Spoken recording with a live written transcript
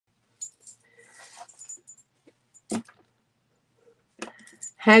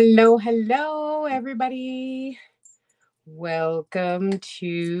Hello, hello, everybody. Welcome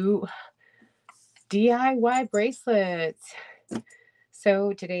to DIY Bracelets.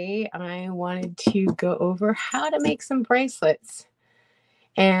 So, today I wanted to go over how to make some bracelets.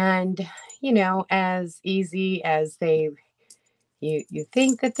 And, as easy as you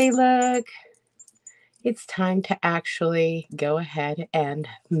think that they look, it's time to actually go ahead and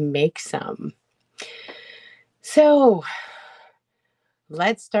make some. So,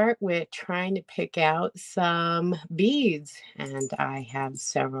 let's start with trying to pick out some beads, and I have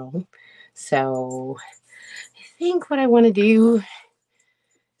several. So I think what I want to do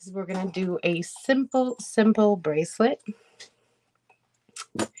is we're going to do a simple bracelet,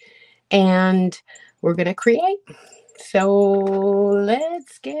 and we're going to create. So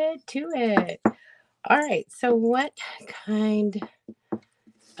let's get to it. All right, so what kind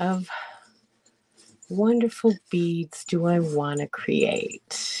of wonderful beads do I want to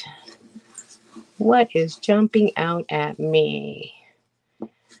create? What is jumping out at me?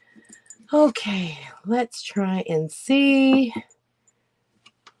 Okay, let's try and see.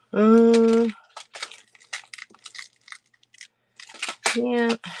 Yeah,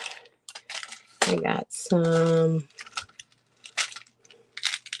 I got some.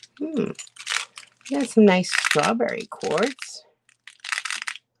 I got some nice strawberry quartz.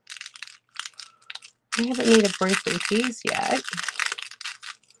 I haven't made a bracelet with these yet.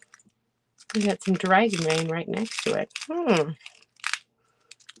 We got some dragon rain right next to it.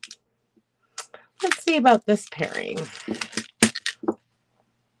 Let's see about this pairing.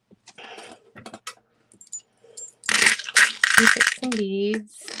 Pick some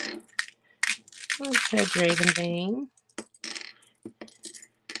beads. Let's try dragon vein.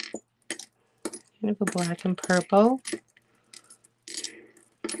 Kind of a black and purple.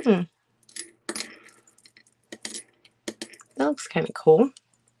 That looks kind of cool.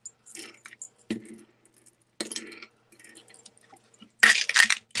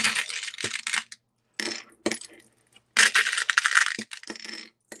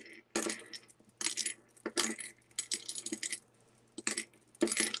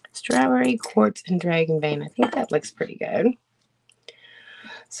 Strawberry quartz and dragon vein. I think that looks pretty good.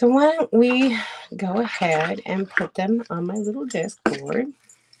 So why don't we go ahead and put them on my little disc board.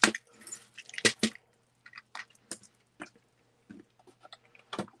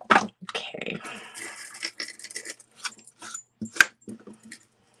 Okay.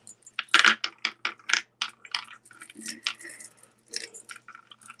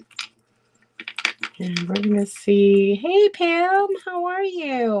 And we're going to see, hey Pam, how are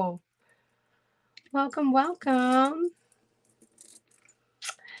you? Welcome, welcome.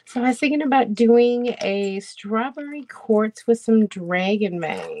 So I was thinking about doing a strawberry quartz with some dragon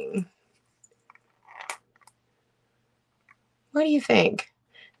vein. What do you think?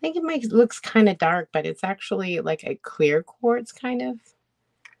 I think it looks kind of dark, but it's actually like a clear quartz kind of.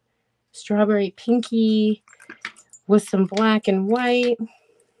 Strawberry pinky with some black and white.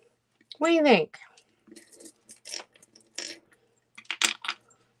 What do you think?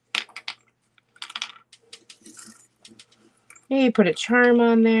 Maybe put a charm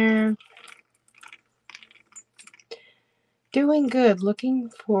on there. Doing good.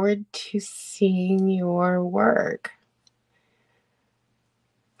 Looking forward to seeing your work.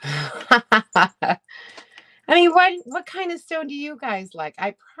 I mean, what kind of stone do you guys like?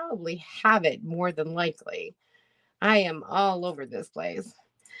 I probably have it more than likely. I am all over this place.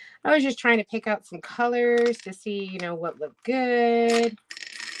 I was just trying to pick out some colors to see, what looked good.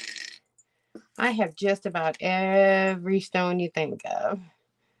 I have just about every stone you think of.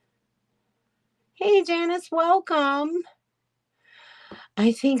 Hey, Janice, welcome.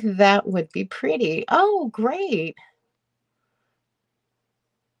 I think that would be pretty. Oh, great.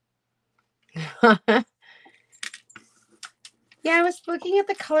 Yeah, I was looking at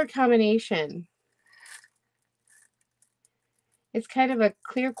the color combination. It's kind of a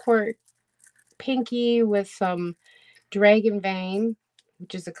clear quartz pinky with some dragon vein,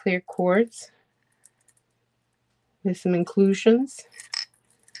 which is a clear quartz with some inclusions.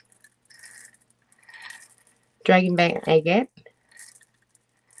 Dragon vein agate.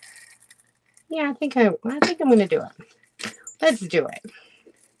 Yeah, I think I'm going to do it. Let's do it.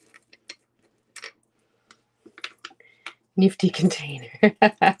 Nifty container.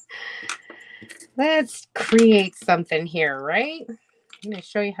 Let's create something here, right? I'm going to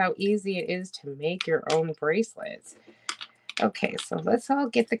show you how easy it is to make your own bracelets. Okay, so let's all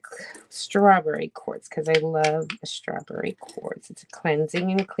get the strawberry quartz because I love the strawberry quartz. It's a cleansing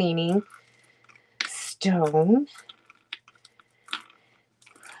and cleaning stone.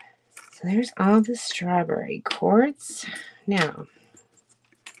 So there's all the strawberry quartz. Now,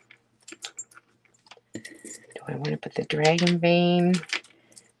 I want to put the dragon vein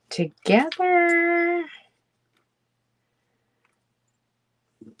together.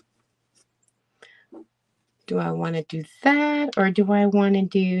 Do I want to do that, or do I want to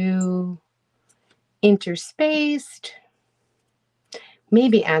do interspaced?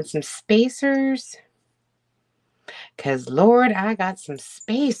 Maybe add some spacers. Because, Lord, I got some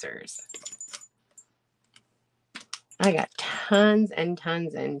spacers. I got tons and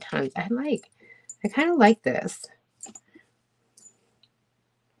tons and tons. I kind of like this.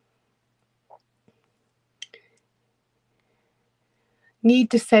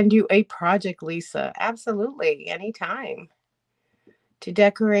 Need to send you a project, Lisa. Absolutely, anytime. To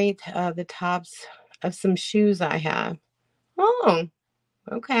decorate the tops of some shoes I have. Oh,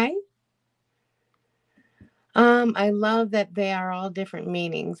 okay. I love that they are all different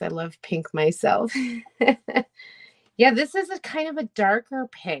meanings. I love pink myself. Yeah, this is a kind of a darker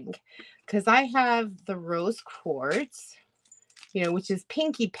pink because I have the rose quartz, which is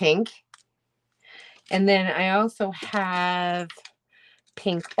pinky pink. And then I also have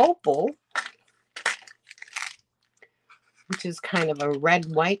pink opal, which is kind of a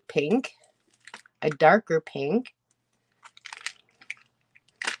red-white pink, a darker pink.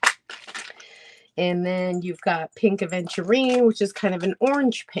 And then you've got pink aventurine, which is kind of an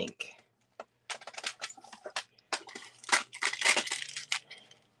orange pink.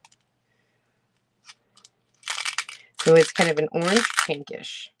 So it's kind of an orange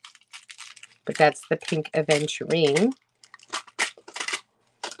pinkish. But that's the pink aventurine.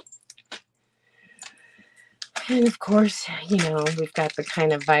 And of course, we've got the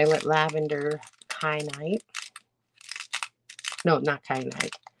kind of violet lavender kyanite. No, not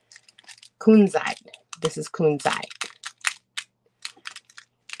kyanite. Kunzite. This is kunzite.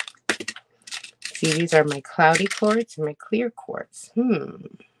 See, these are my cloudy quartz and my clear quartz.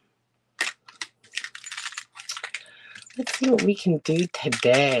 Let's see what we can do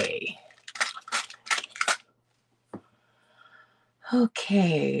today.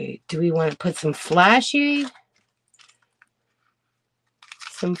 Okay, do we want to put some flashy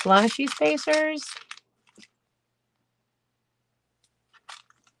spacers?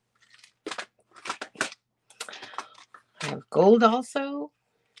 I have gold also.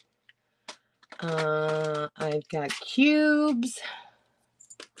 I've got cubes.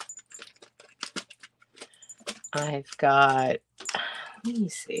 I've got, let me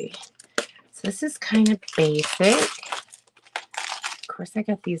see. So this is kind of basic. Of course, I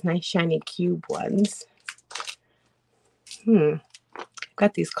got these nice shiny cube ones. I've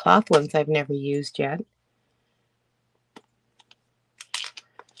got these cloth ones I've never used yet.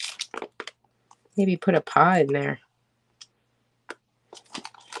 Maybe put a paw in there.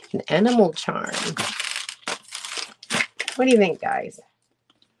 An animal charm. What do you think, guys?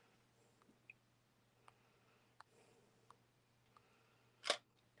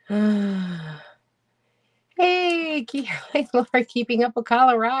 Hey, Laura, keeping up with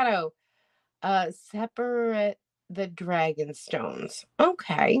Colorado. Separate the dragon stones.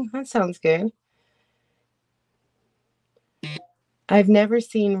 Okay, that sounds good. I've never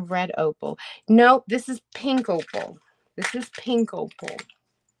seen red opal. No, this is pink opal. This is pink opal.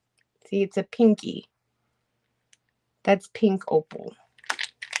 See, it's a pinky. That's pink opal.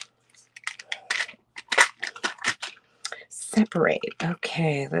 Separate.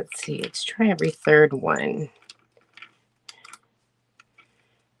 Okay, let's see. Let's try every third one.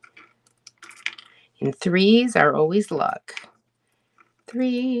 And threes are always luck.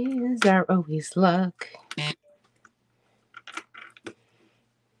 Threes are always luck. 1,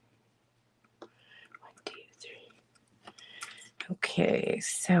 2, 3. Okay,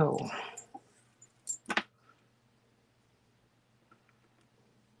 so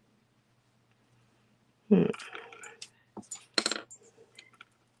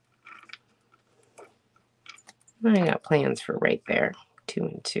I got plans for right there. 2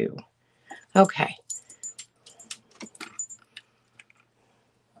 and 2. Okay.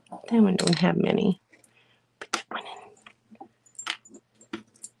 That one don't have many. Put that one in.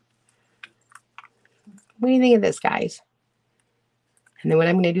 What do you think of this, guys? And then what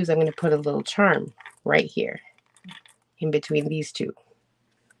I'm going to do is I'm going to put a little charm right here in between these two.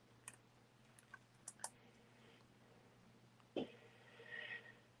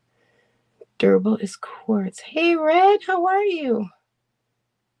 Durable is quartz. Hey, Red, how are you?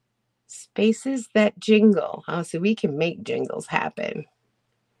 Spaces that jingle. Oh, so we can make jingles happen.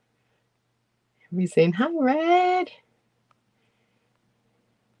 Everybody's saying, hi, Red.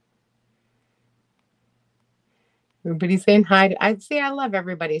 Everybody's saying hi. I love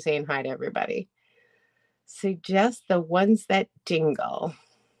everybody saying hi to everybody. Suggest the ones that jingle.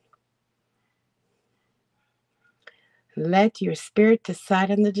 Let your spirit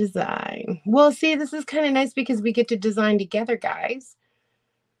decide on the design. Well, see, this is kind of nice because we get to design together, guys.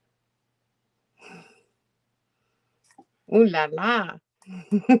 Ooh la la.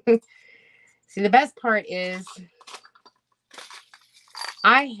 See, the best part is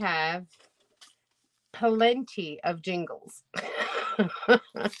I have plenty of jingles.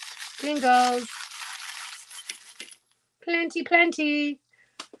 Jingles. Plenty, plenty.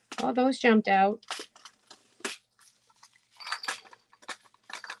 All those jumped out.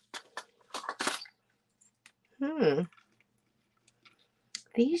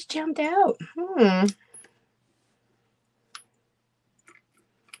 These jumped out.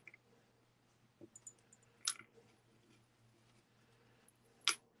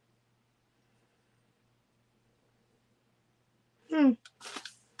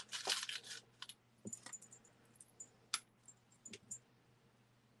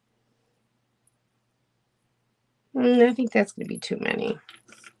 I think that's going to be too many.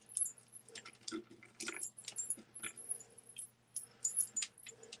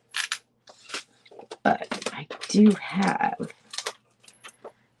 But I do have,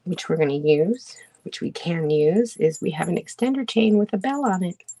 which we're going to use, which we can use, is we have an extender chain with a bell on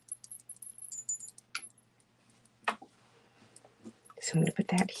it. So I'm going to put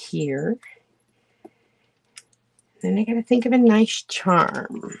that here. Then I got to think of a nice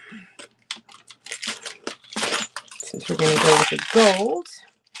charm. Since we're going to go with the gold,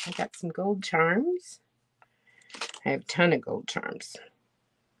 I got some gold charms. I have a ton of gold charms.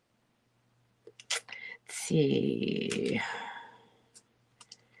 Let's see.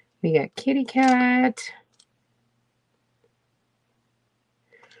 We got kitty cat.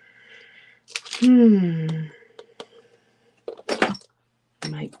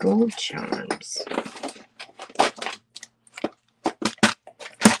 My gold charms.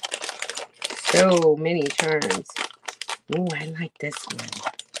 So many charms. Oh, I like this one.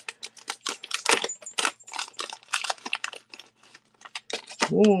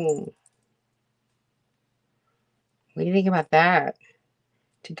 Ooh. What do you think about that?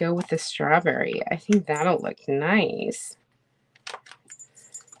 To go with the strawberry. I think that'll look nice.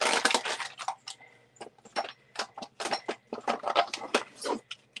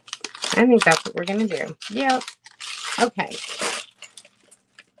 I think that's what we're going to do. Yep. Okay.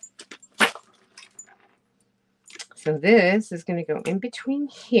 So this is going to go in between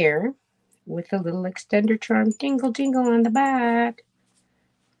here with a little extender charm jingle jingle on the back.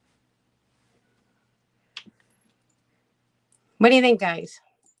 What do you think, guys?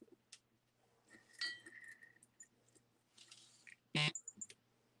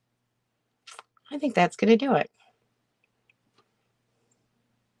 I think that's going to do it.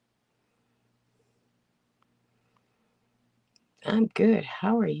 I'm good.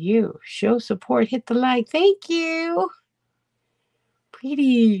 How are you? Show support. Hit the like. Thank you.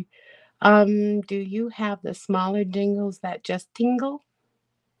 Pretty. Do you have the smaller jingles that just tingle?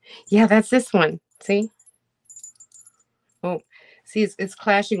 Yeah, that's this one. See? Oh, see, it's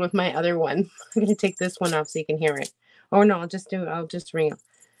clashing with my other one. I'm gonna take this one off so you can hear it. Oh no, I'll just ring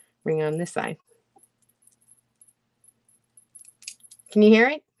on this side. Can you hear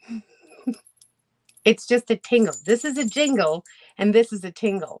it? It's just a tingle. This is a jingle, and this is a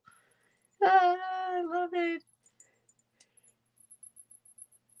tingle. Ah, I love it.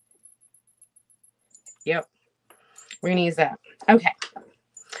 Yep, we're gonna use that. Okay.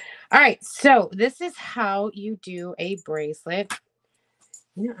 All right, so this is how you do a bracelet.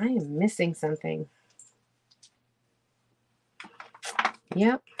 You know, I am missing something.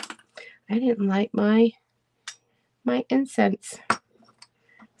 Yep, I didn't light my incense.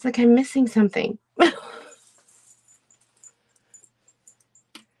 It's like I'm missing something.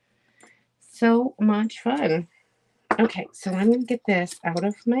 So much fun. Okay, so I'm going to get this out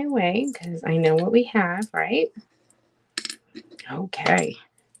of my way because I know what we have, right? Okay.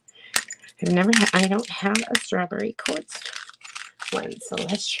 I don't have a strawberry quartz one, so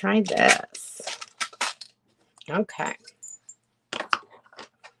let's try this. Okay.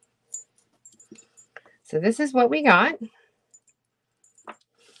 So this is what we got.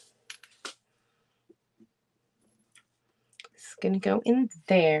 It's going to go in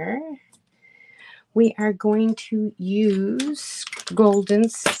there. We are going to use golden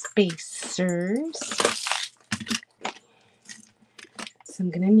spacers. So I'm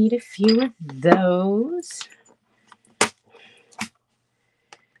going to need a few of those.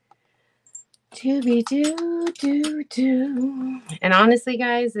 Do. And honestly,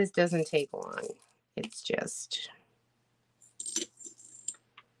 guys, this doesn't take long. It's just...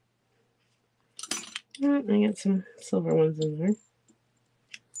 I got some silver ones in there.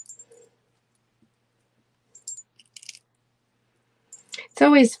 It's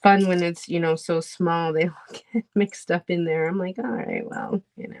always fun when it's, so small. They all get mixed up in there. I'm like, all right, well,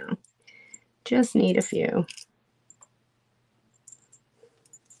 just need a few.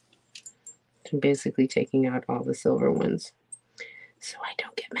 I'm basically taking out all the silver ones so I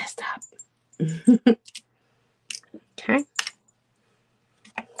don't get messed up. Okay.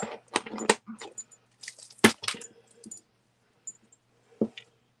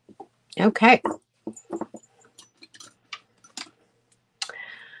 Okay.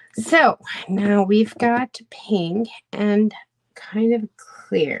 So now we've got pink and kind of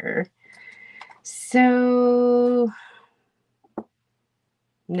clear. So,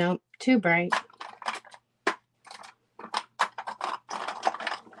 nope, too bright.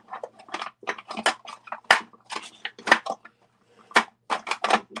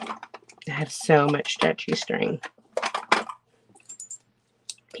 I have so much stretchy string.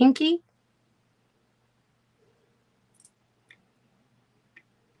 Pinky.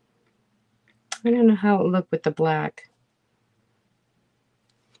 I don't know how it will look with the black.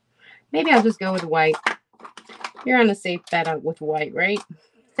 Maybe I'll just go with white. You're on a safe bet out with white, right?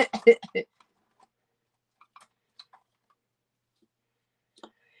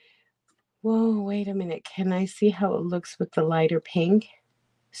 Whoa, wait a minute. Can I see how it looks with the lighter pink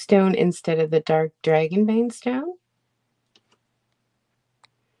stone instead of the dark dragon vein stone?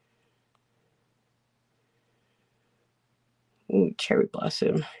 Ooh, cherry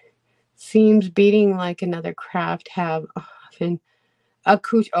blossom. Seems beating like another craft have often.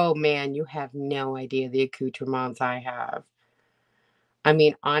 Oh man, you have no idea the accoutrements I have. I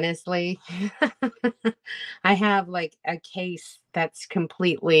mean, honestly, I have like a case that's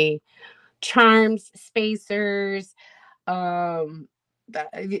completely charms, spacers, um,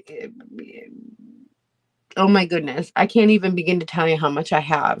 oh my goodness, I can't even begin to tell you how much I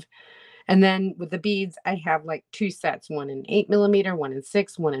have. And then with the beads, I have like 2 sets, one in 8mm, one in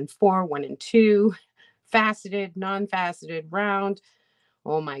 6, one in 4, one in 2, faceted, non-faceted, round.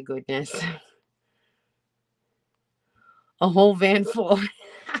 Oh my goodness. A whole van full.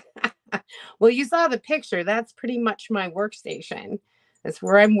 Well, you saw the picture. That's pretty much my workstation. That's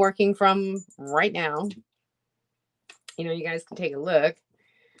where I'm working from right now. You guys can take a look.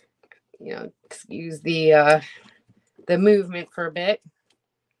 Excuse the movement for a bit.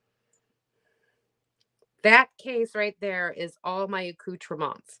 That case right there is all my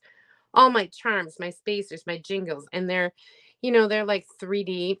accoutrements, all my charms, my spacers, my jingles, and they're like 3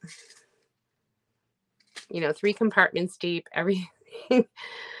 deep, 3 compartments deep, everything. All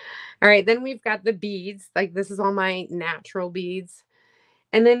right, then we've got the beads. Like this is all my natural beads.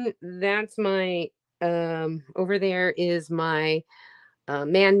 And then that's my over there is my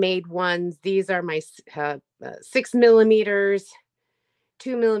man-made ones. These are my 6mm,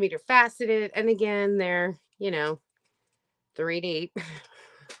 2mm faceted, and again they're 3 deep.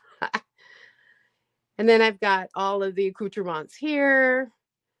 And then I've got all of the accoutrements here.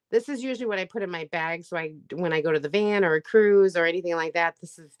 This is usually what I put in my bag, so when I go to the van or a cruise or anything like that,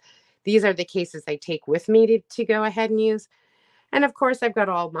 these are the cases I take with me to go ahead and use. And of course, I've got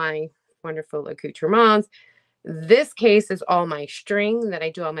all my wonderful accoutrements. This case is all my string that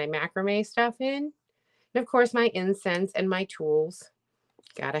I do all my macrame stuff in. And of course, my incense and my tools.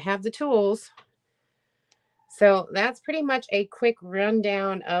 Gotta have the tools. So that's pretty much a quick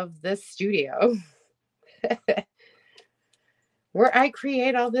rundown of the studio where I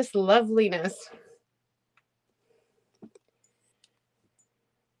create all this loveliness.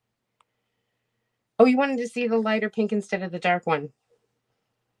 Oh, you wanted to see the lighter pink instead of the dark one?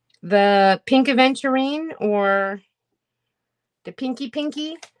 The pink aventurine or the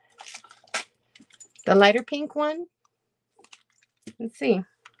pinky? The lighter pink one? Let's see.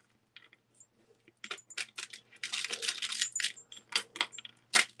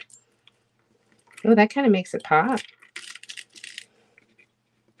 Oh, that kind of makes it pop.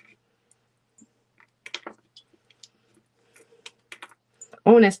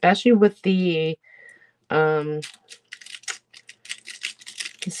 Oh, and especially with the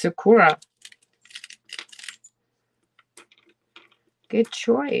Sakura. Good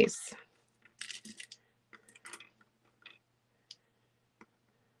choice.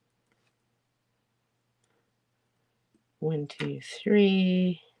 One, two,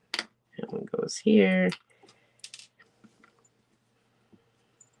 three. That one goes here.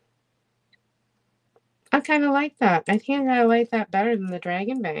 I kind of like that. I think I like that better than the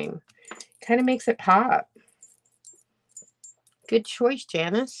Dragon Bang. Kind of makes it pop. Good choice,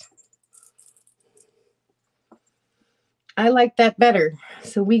 Janice. I like that better.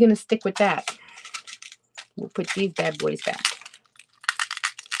 So we're going to stick with that. We'll put these bad boys back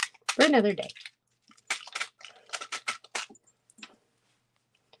for another day.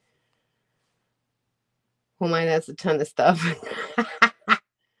 Oh my, that's a ton of stuff.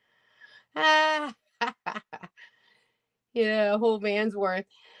 Ah, yeah, a whole van's worth.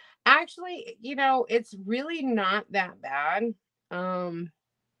 Actually, it's really not that bad. Um,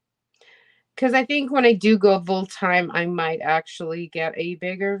 because I think when I do go full time, I might actually get a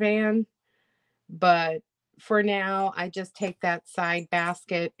bigger van. But for now, I just take that side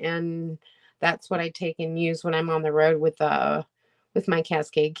basket, and that's what I take and use when I'm on the road with my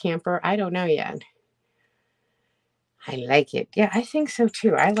Cascade camper. I don't know yet. I like it. Yeah, I think so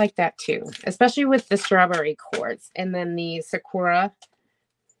too. I like that too, especially with the strawberry quartz and then the Sakura.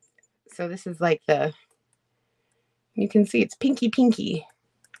 So this is like you can see it's pinky pinky.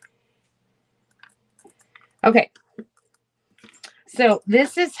 Okay. So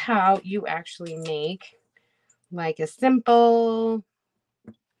this is how you actually make like a simple,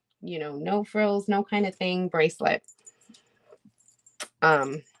 no frills, no kind of thing bracelet.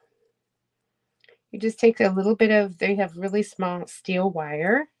 Um, you just take a little bit of, they have really small steel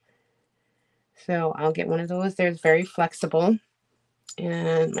wire. So I'll get one of those. They're very flexible.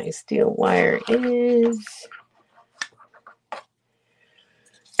 And my steel wire is,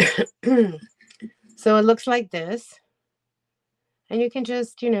 so it looks like this. And you can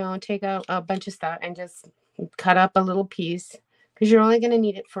just, take out a bunch of stuff and just cut up a little piece because you're only going to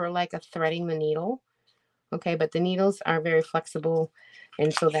need it for like a threading the needle. Okay, but the needles are very flexible.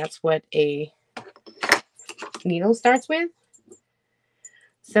 And so that's what a needle starts with.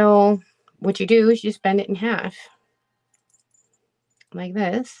 So what you do is you just bend it in half like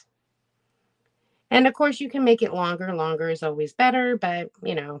this. And of course you can make it longer. Longer is always better, but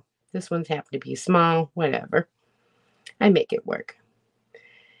this one's happened to be small, whatever. I make it work.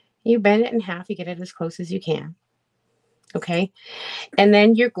 You bend it in half, you get it as close as you can. Okay. And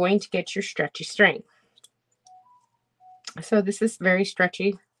then you're going to get your stretchy string. So this is very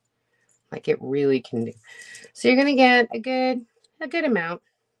stretchy, like it really can do. So you're going to get a good amount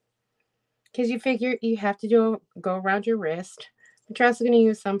because you figure you have to go around your wrist, but you're also going to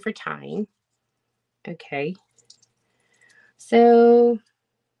use some for tying. Okay. So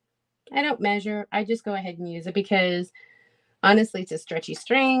I don't measure. I just go ahead and use it because honestly, it's a stretchy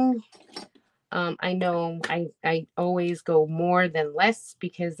string. I know I always go more than less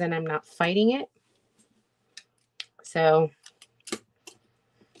because then I'm not fighting it. So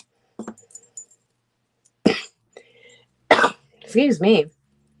excuse me.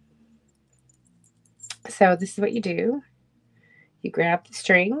 So this is what you do. You grab the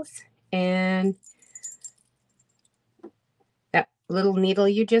strings and that little needle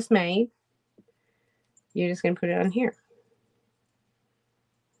you just made, you're just going to put it on here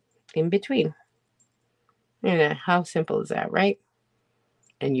in between. And how simple is that, right?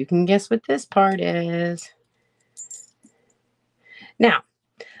 And you can guess what this part is. Now,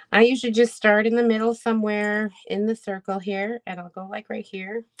 I usually just start in the middle somewhere in the circle here, and I'll go like right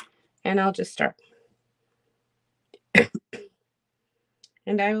here, and I'll just start.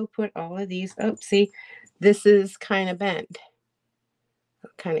 And I will put all of these, oh, see, this is kind of bent,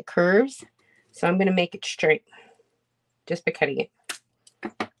 kind of curves. So I'm going to make it straight just by cutting it.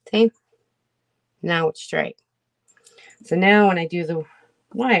 See? Now it's straight. So now when I do the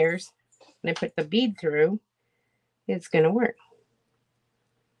wires and I put the bead through, it's going to work.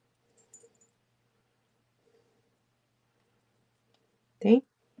 See?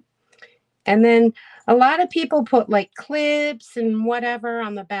 And then a lot of people put like clips and whatever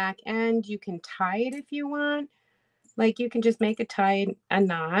on the back end. You can tie it if you want. Like you can just make a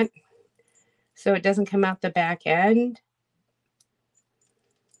knot so it doesn't come out the back end.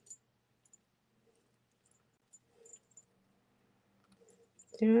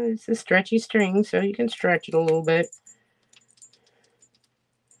 It's a stretchy string, so you can stretch it a little bit.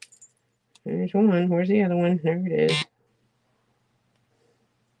 There's one. Where's the other one? There it is.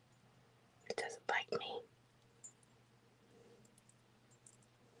 It doesn't like me.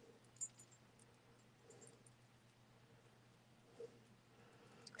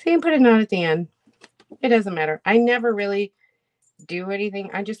 So you can put a knot at the end. It doesn't matter. I never really do anything.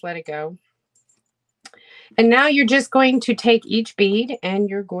 I just let it go. And now you're just going to take each bead and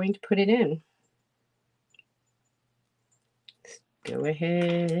you're going to put it in. Go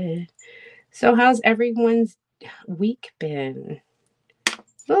ahead. So how's everyone's week been?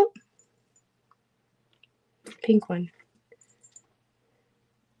 Oh, pink one.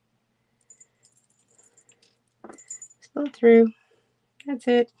 Still through. That's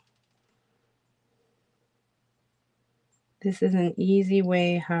it. This is an easy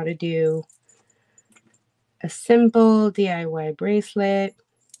way how to do a simple DIY bracelet.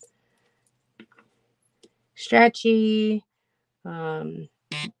 Stretchy.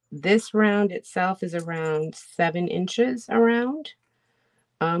 This round itself is around 7 inches around,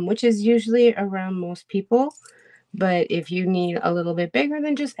 which is usually around most people. But if you need a little bit bigger,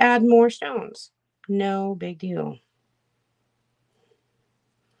 then just add more stones. No big deal.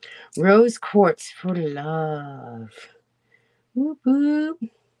 Rose quartz for love. Whoop, whoop.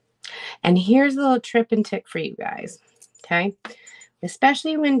 And here's a little trip and tick for you guys, okay?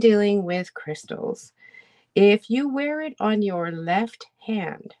 Especially when dealing with crystals. If you wear it on your left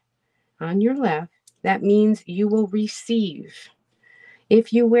hand, on your left, that means you will receive.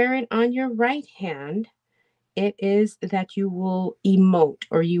 If you wear it on your right hand, it is that you will emote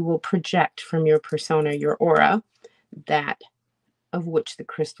or you will project from your persona, your aura, that of which the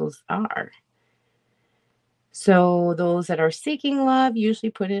crystals are. So those that are seeking love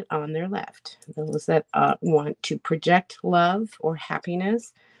usually put it on their left. Those that want to project love or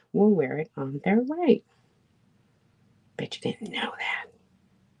happiness will wear it on their right. Bet you didn't know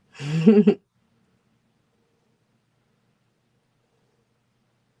that.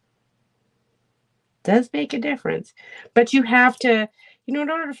 Does make a difference. But you have to, in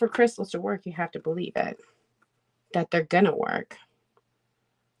order for crystals to work, you have to believe it, that they're going to work.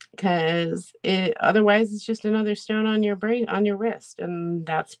 Because otherwise it's just another stone on your brain, on your wrist, and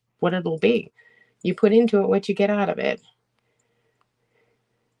that's what it'll be. You put into it what you get out of it.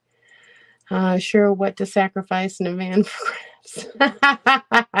 Sure, what to sacrifice in a van for crafts.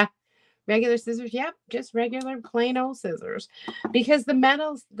 Regular scissors, yep, just regular plain old scissors, because the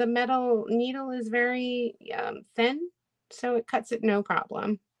metal needle is very thin, so it cuts it no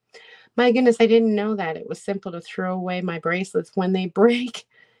problem. My goodness, I didn't know that. It was simple to throw away my bracelets when they break.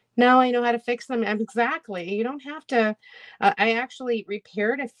 Now I know how to fix them. Exactly. You don't have to. I actually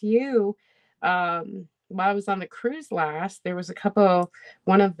repaired a few while I was on the cruise last. There was a couple,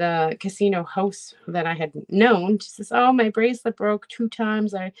 one of the casino hosts that I had known. She says, "Oh, my bracelet broke 2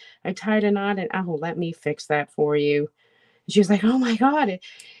 times. I tied a knot and oh, let me fix that for you." And she was like, "Oh my God,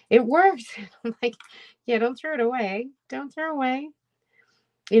 it works." I'm like, "Yeah, don't throw it away. Don't throw away."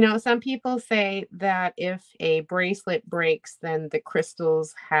 Some people say that if a bracelet breaks, then the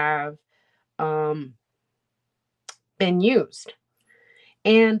crystals have um, been used.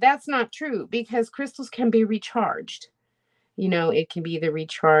 And that's not true because crystals can be recharged. It can be either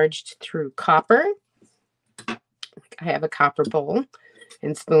recharged through copper. I have a copper bowl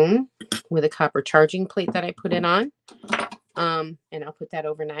and spoon with a copper charging plate that I put it on. And I'll put that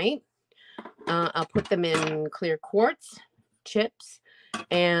overnight. I'll put them in clear quartz chips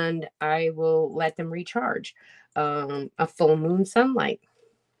and I will let them recharge. A full moon moonlight,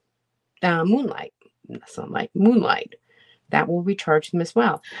 that will recharge them as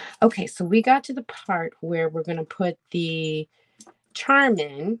well. Okay, so we got to the part where we're going to put the charm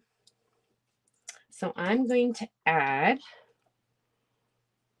in. So I'm going to add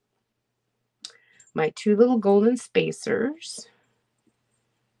my 2 little golden spacers.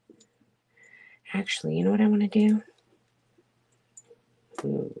 Actually, you know what I want to do?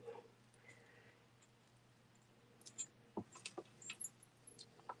 Ooh.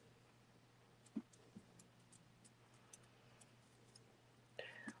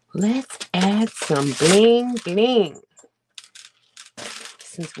 Let's add some bling bling.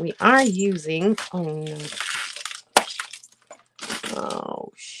 Since we are using, oh no.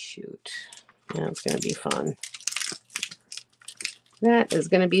 Oh shoot. That's going to be fun. That is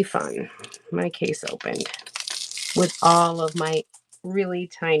going to be fun. My case opened with all of my really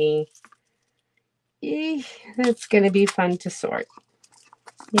tiny. That's going to be fun to sort.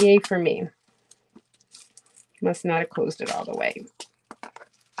 Yay for me. Must not have closed it all the way.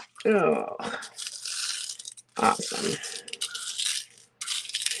 Oh, awesome.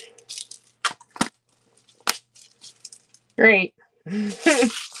 Great.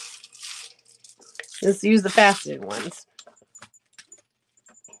 Let's use the faceted ones.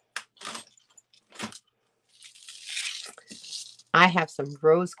 I have some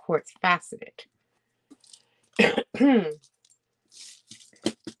rose quartz faceted.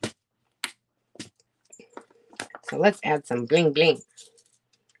 So let's add some bling bling.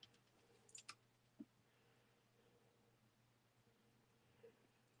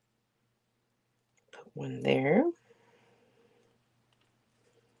 Put one there.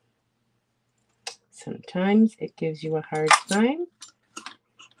 Sometimes it gives you a hard time.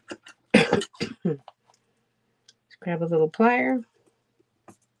 Just grab a little plier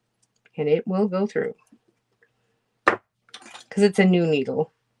and it will go through. Because it's a new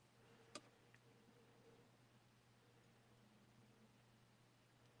needle.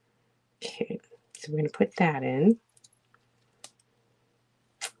 Okay, so we're going to put that in.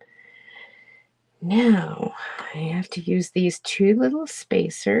 Now, I have to use these two little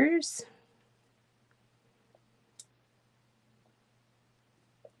spacers.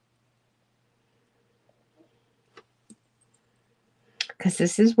 Because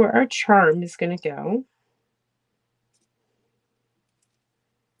this is where our charm is going to go.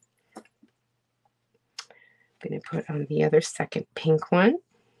 I'm going to put on the other second pink one.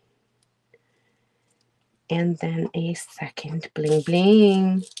 And then a second bling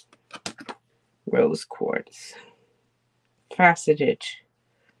bling rose quartz. Faceted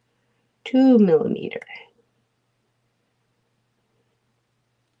 2mm.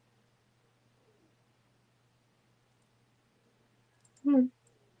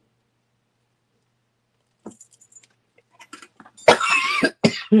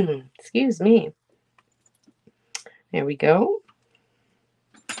 Excuse me. There we go.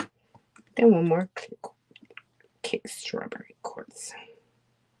 Then one more strawberry quartz.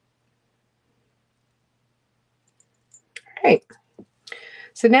 All right.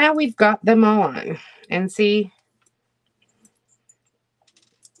 So now we've got them all on. And see,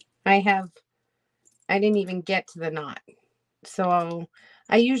 I didn't even get to the knot. So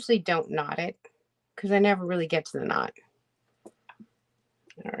I usually don't knot it because I never really get to the knot.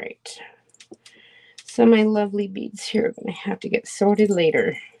 All right. So my lovely beads here are going to have to get sorted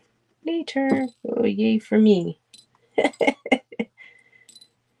later. Oh, yay for me.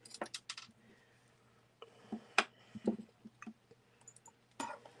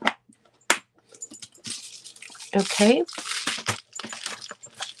 Okay.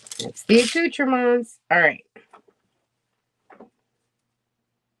 That's the accoutrements. All right.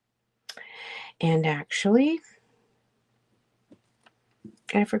 And actually,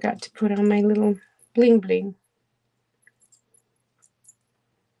 I forgot to put on my little bling bling.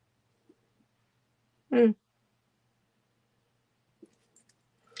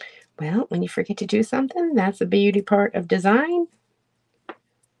 Well, when you forget to do something, that's the beauty part of design.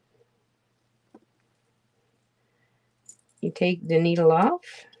 You take the needle off,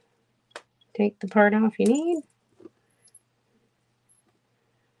 take the part off you need,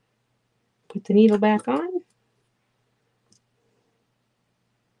 put the needle back on,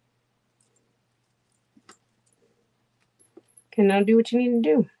 and now do what you need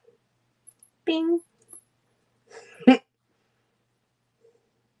to do. Bing.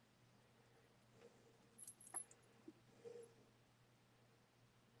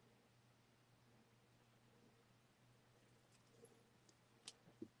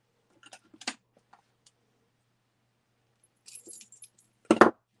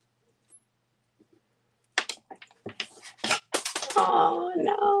 Oh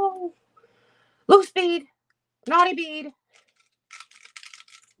no. Loose bead. Naughty bead.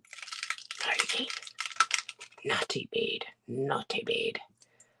 Naughty bead. Naughty bead. Naughty bead.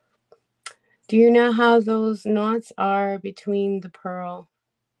 Do you know how those knots are between the pearl?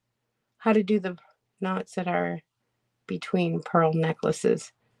 How to do the knots that are between pearl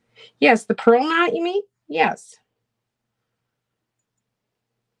necklaces? Yes, the pearl knot, you mean? Yes.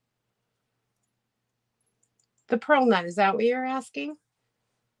 The pearl knot, is that what you're asking?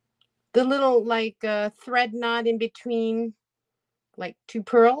 The little like thread knot in between like two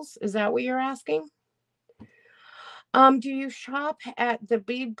pearls, is that what you're asking? Do you shop at the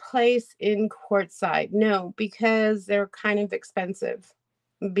bead place in Quartzsite? No, because they're kind of expensive.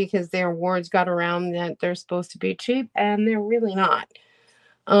 Because their words got around that they're supposed to be cheap, and they're really not.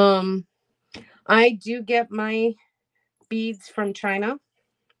 I do get my beads from China.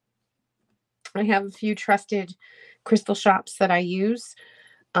 I have a few trusted crystal shops that I use.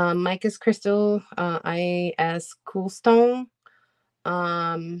 Micah's Crystal, IAS Coolstone,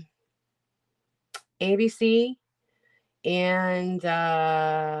 ABC, and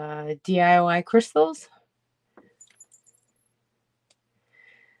DIY Crystals.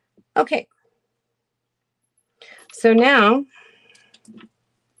 Okay. So now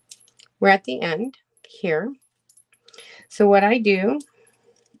we're at the end here. So what I do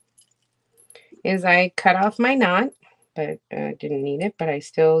is I cut off my knot, but I didn't need it, but I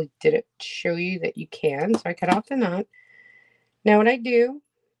still did it to show you that you can. So I cut off the knot. Now what I do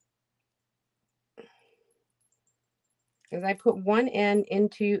is I put one end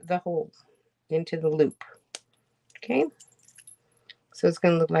into the hole, into the loop. Okay. So it's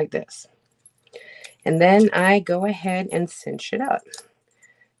going to look like this. And then I go ahead and cinch it up.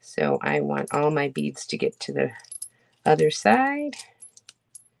 So I want all my beads to get to the other side.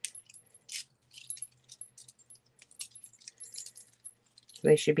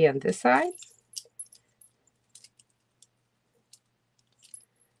 They should be on this side.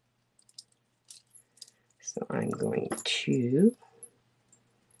 So I'm going to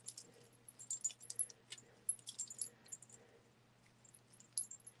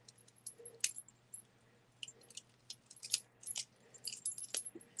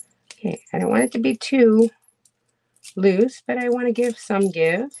Okay, I don't want it to be too loose, but I want to give some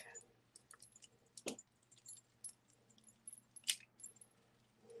give.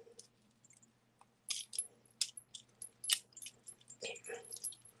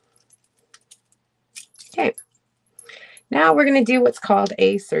 Okay, now we're going to do what's called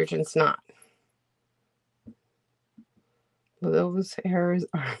a surgeon's knot. Those errors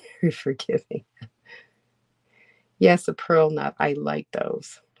are very forgiving. Yes, a pearl knot. I like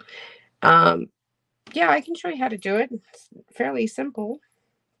those. Yeah, I can show you how to do it. It's fairly simple.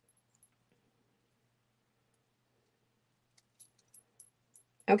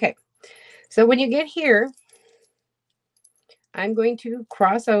 Okay, so when you get here, I'm going to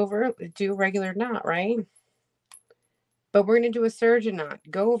cross over, do a regular knot, right? But we're going to do a surgeon knot.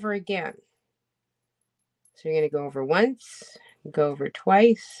 Go over again. So you're going to go over once, go over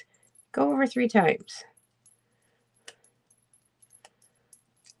twice, go over 3 times.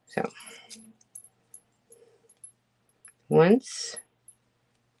 So once,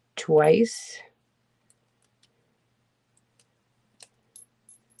 twice,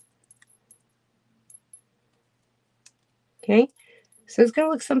 okay? So it's going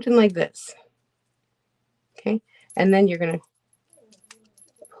to look something like this, okay? And then you're going to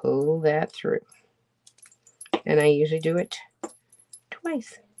pull that through. And I usually do it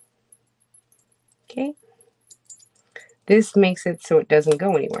twice, okay? This makes it so it doesn't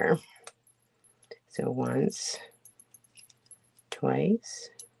go anywhere. So once, twice,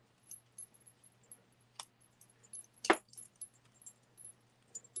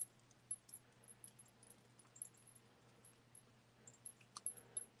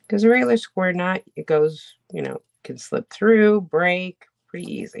 because a regular square knot, it goes, you know, can slip through, break,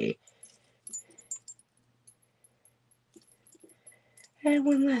 pretty easy. And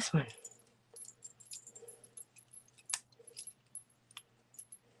one last one.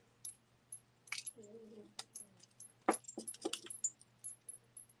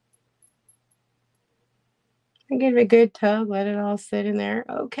 I give it a good tug, let it all sit in there.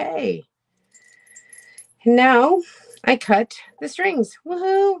 Okay. And now I cut the strings.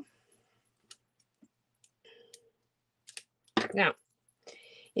 Woohoo! Now,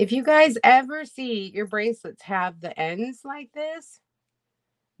 if you guys ever see your bracelets have the ends like this,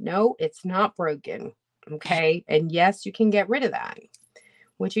 no, it's not broken. Okay. And yes, you can get rid of that.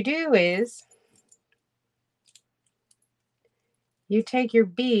 What you do is you take your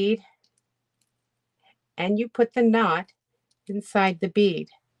bead and you put the knot inside the bead.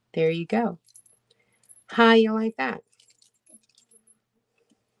 There you go. How you like that?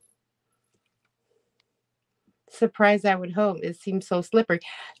 Surprised, I would hope. It seems so slippery.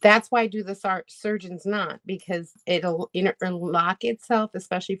 That's why I do the surgeon's knot, because it'll interlock itself,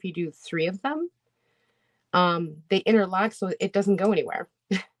 especially if you do 3 of them. They interlock so it doesn't go anywhere.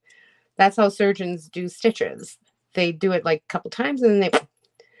 That's how surgeons do stitches. They do it like a couple times and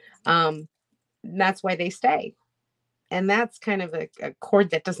then that's why they stay. And that's kind of a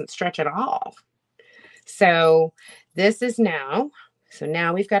cord that doesn't stretch at all. So this is now, so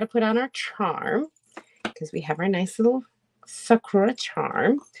now we've got to put on our charm, because we have our nice little Sakura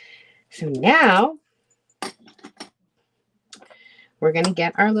charm. So now we're going to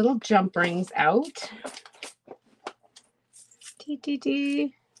get our little jump rings out.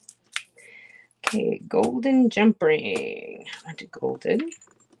 Okay, golden jump ring. I want a golden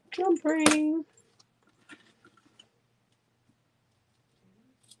jump ring.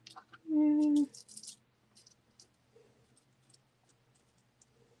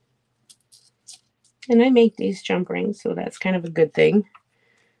 And I make these jump rings, so that's kind of a good thing.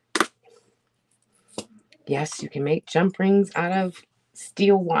 Yes, you can make jump rings out of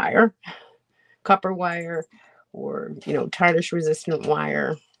steel wire, copper wire, or, you know, tarnish resistant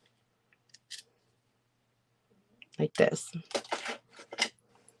wire, like this.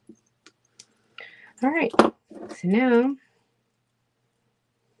 All right, so now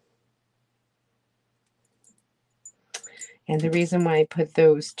and the reason why I put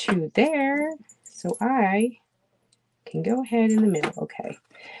those 2 there, so I can go ahead in the middle. Okay,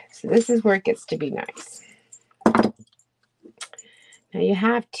 so this is where it gets to be nice. Now you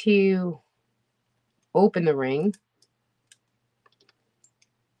have to open the ring.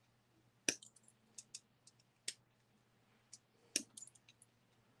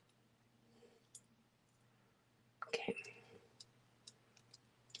 Okay.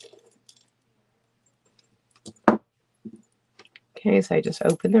 Okay, so I just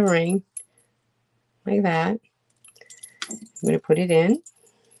open the ring like that. I'm going to put it in.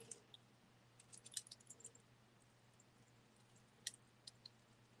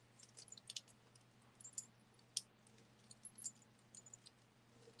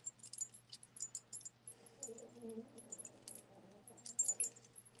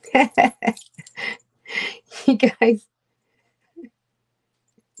 You guys,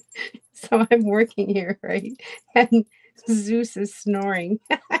 so I'm working here, right? And Zeus is snoring.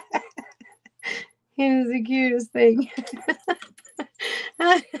 It is the cutest thing.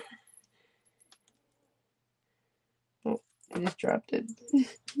 Oh, I just dropped it.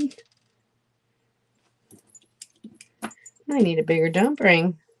 I need a bigger dump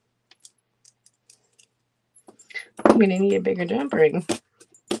ring. I'm gonna need a bigger dump ring.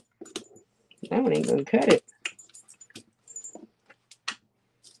 That one ain't gonna cut it.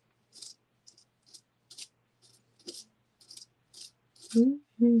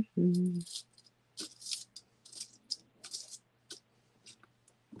 Mm-hmm.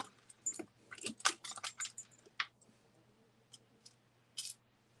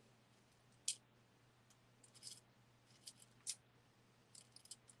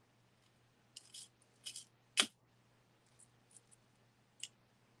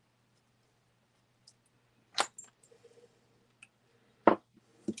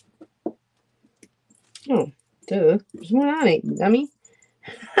 Oh, duh. There's one on it, dummy.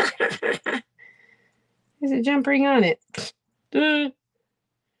 There's a jump ring on it. Duh.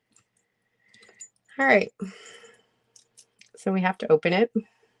 All right. So we have to open it.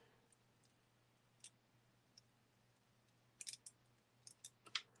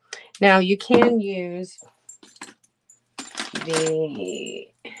 Now you can use the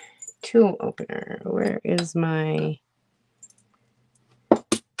tool opener. Where's my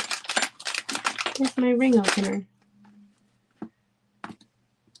ring opener?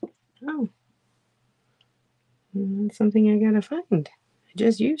 Oh, that's something I gotta find. I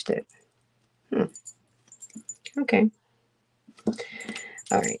just used it. Okay.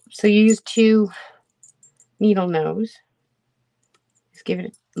 All right. So you use 2 needle nose. Just give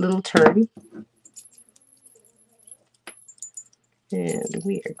it a little turn. And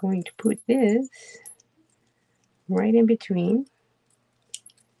we are going to put this right in between.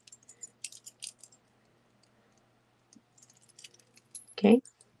 Okay.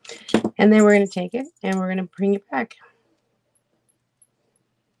 And then we're going to take it and we're going to bring it back.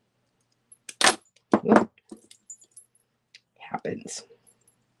 Oop. Happens.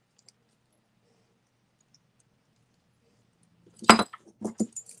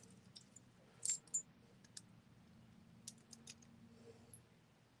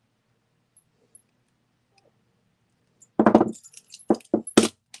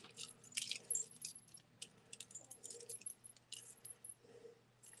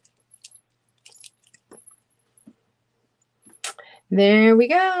 There we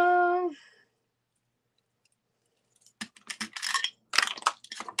go.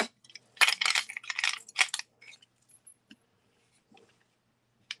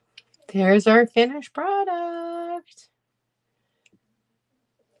 There's our finished product.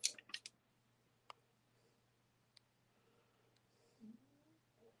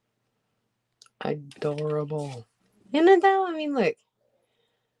 Adorable. Isn't it though? I mean, look.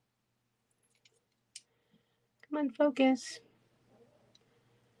 Come on, focus.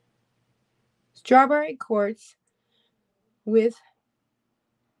 Strawberry quartz with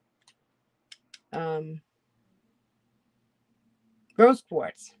rose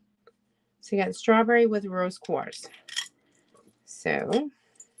quartz. So you got strawberry with rose quartz. So, oh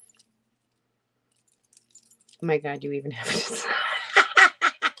my God, you even have this.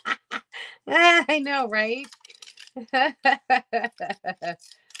 I know, right?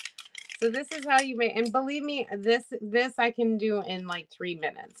 So this is how you make, and believe me, this I can do in like 3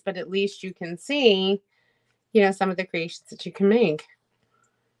 minutes, but at least you can see, some of the creations that you can make.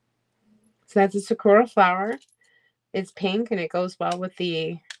 So that's a sakura flower. It's pink and it goes well with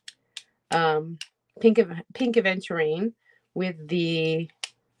the pink aventurine with the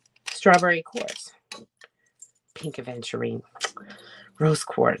strawberry quartz. Pink aventurine, rose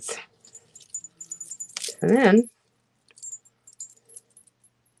quartz. And then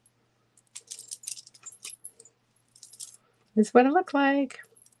this is what it looked like.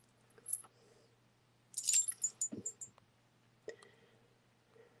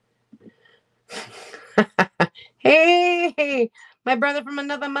 Hey, my brother from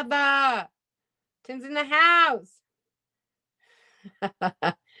another mother. Tim's in the house.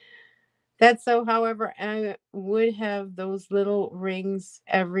 That's so, however, I would have those little rings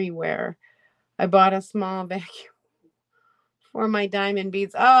everywhere. I bought a small vacuum for my diamond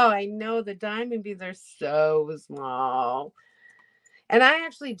beads. Oh, I know the diamond beads are so small. And I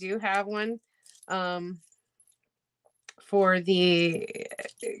actually do have one for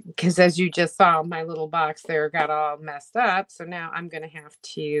because as you just saw, my little box there got all messed up. So now I'm going to have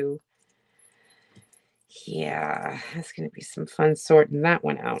to, Yeah, that's going to be some fun sorting that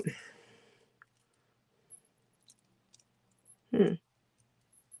one out. Hmm.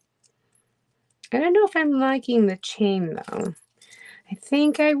 I don't know if I'm liking the chain though. I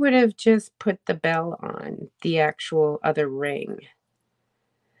think I would have just put the bell on the actual other ring.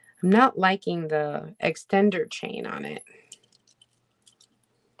 I'm not liking the extender chain on it.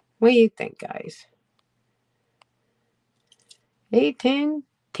 What do you think, guys? 8, 10,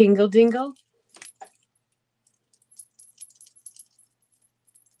 tingle dingle.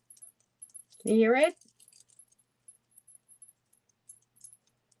 You hear it?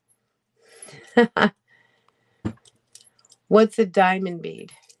 What's a diamond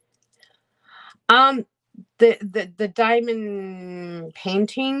bead? Um, the diamond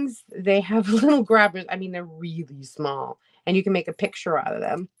paintings, they have little grabbers. I mean, they're really small, and you can make a picture out of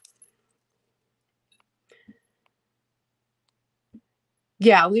them.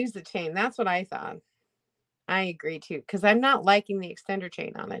 Yeah, lose the chain. That's what I thought. I agree too, because I'm not liking the extender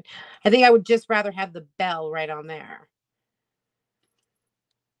chain on it. I think I would just rather have the bell right on there.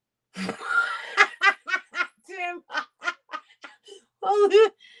 Tim. Oh,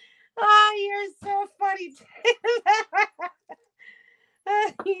 you're so funny,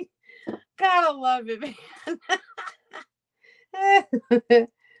 Tim. Gotta love it, man.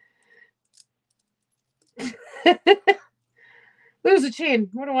 Lose a chain.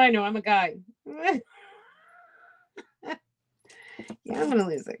 What do I know? I'm a guy. Yeah, I'm gonna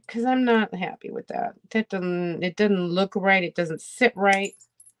lose it because I'm not happy with that. It doesn't look right. It doesn't sit right.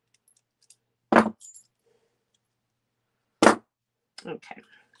 Okay.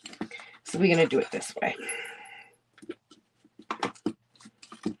 So we're gonna do it this way.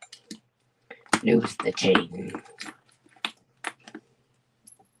 Lose the chain.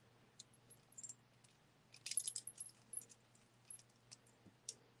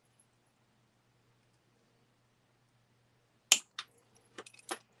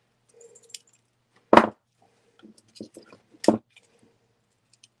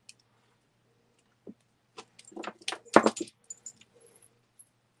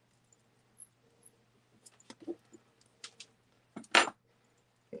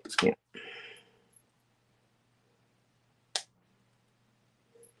 Yeah.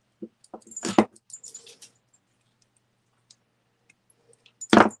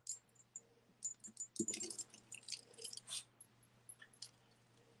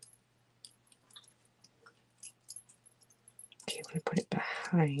 Okay, I'm gonna put it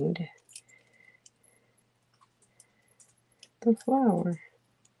behind the flower.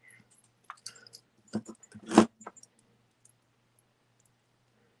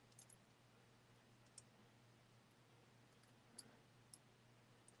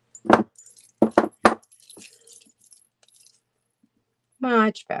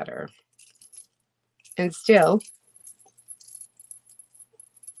 Much better. And still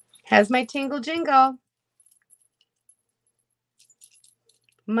has my tingle jingle.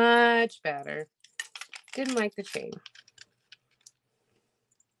 Much better. Didn't like the chain.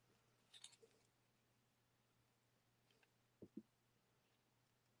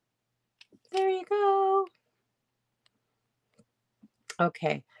 There you go.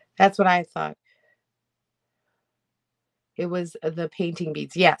 Okay, that's what I thought. It was the painting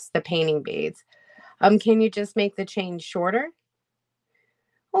beads. Yes, the painting beads. Can you just make the chain shorter?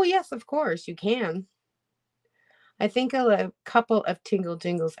 Oh, yes, of course, you can. I think a couple of tingle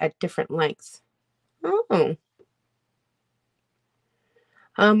jingles at different lengths. Oh,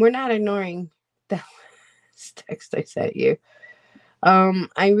 we're not ignoring the text I sent you.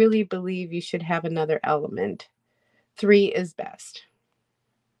 I really believe you should have another element. 3 is best.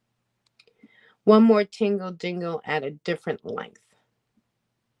 One more tingle jingle at a different length.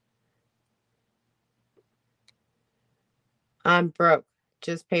 I'm broke.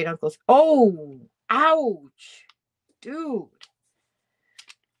 Just paid uncles. Oh, ouch. Dude.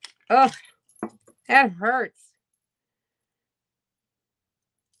 Ugh, that hurts.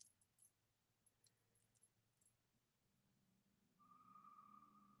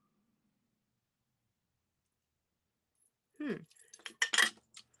 Hmm.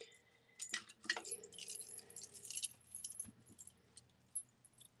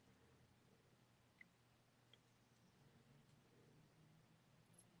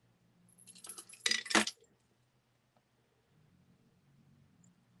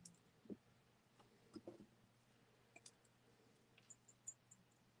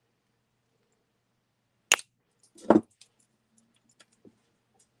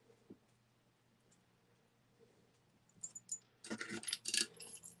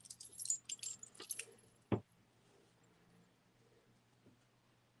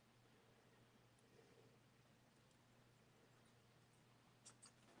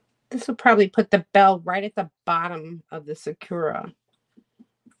 This will probably put the bell right at the bottom of the Sakura.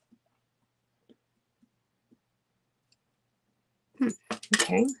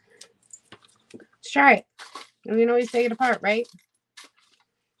 Okay. Let's try it. We can always take it apart, right?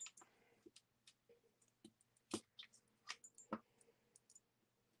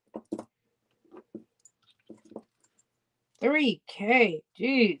 $3K.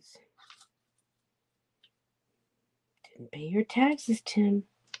 Jeez. Didn't pay your taxes, Tim.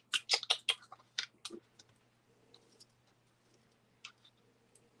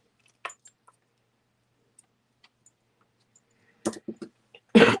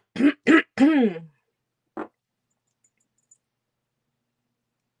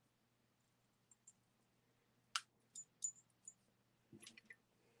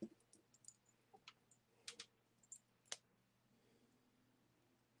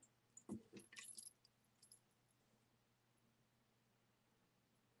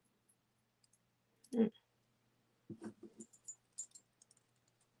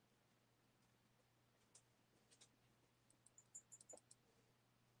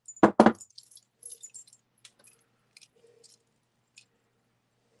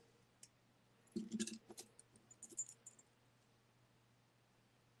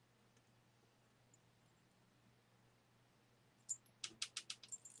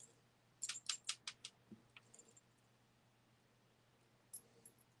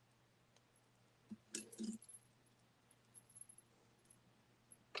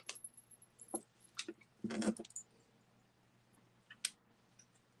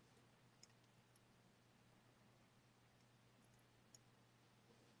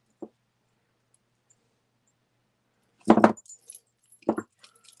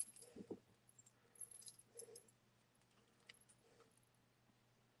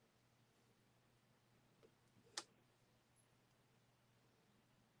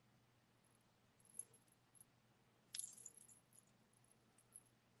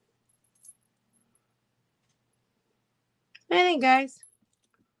 I think, guys.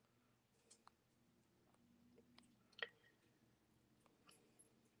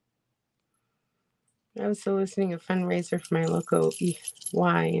 I was soliciting a fundraiser for my local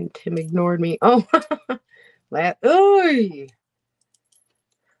EY, and Tim ignored me. Oh, ooh.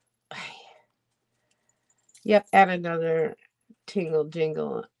 Yep, add another tingle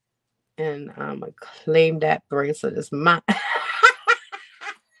jingle, and claim that bracelet is mine.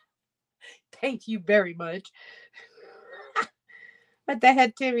 Thank you very much. What the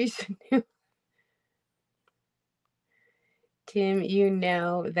heck, Tim? Tim, you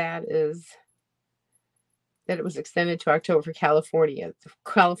know that it was extended to October for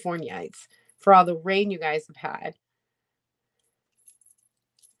Californiites, for all the rain you guys have had.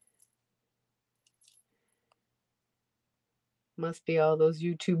 Must be all those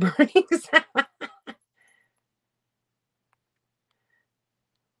YouTube earnings.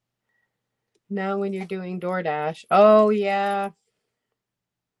 Now when you're doing DoorDash. Oh, yeah.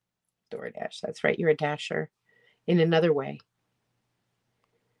 DoorDash. That's right. You're a dasher in another way.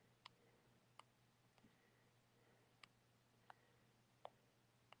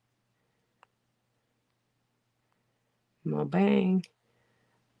 Well, bang.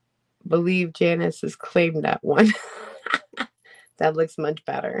 Believe Janice has claimed that one. That looks much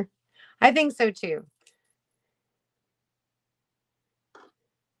better. I think so too.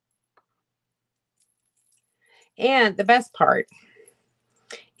 And the best part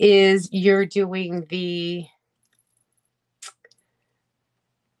is you're doing the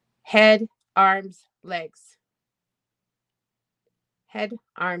head, arms, legs. Head,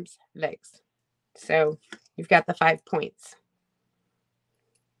 arms, legs. So you've got the 5 points.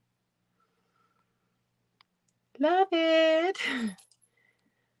 Love it.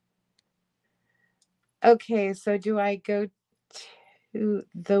 Okay, so do I go to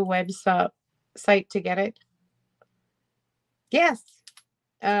the website to get it? Yes.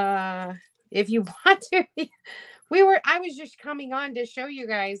 If you want to. I was just coming on to show you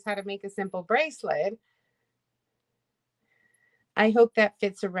guys how to make a simple bracelet. I hope that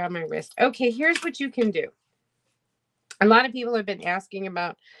fits around my wrist. Okay, here's what you can do. A lot of people have been asking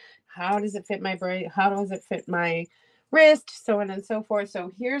about how does it fit my how does it fit my wrist, so on and so forth.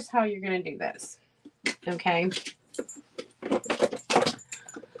 So here's how you're going to do this. Okay.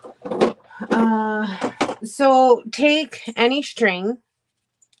 So take any string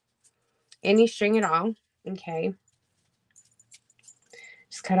at all. Okay.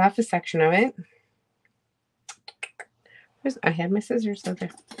 Just cut off a section of it. I had my scissors, so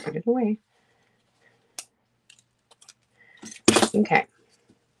put it away. Okay.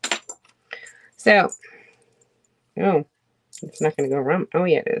 So, oh, it's not going to go wrong. Oh,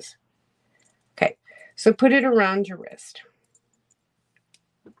 yeah, it is. So put it around your wrist.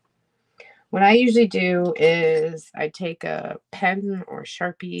 What I usually do is I take a pen or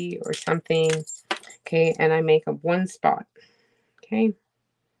Sharpie or something, okay, and I make a one spot, okay,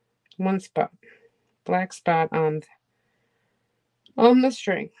 one spot, black spot on the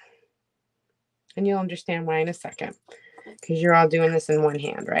string. And you'll understand why in a second, because you're all doing this in one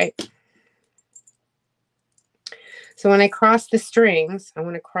hand, right? So when I cross the strings, I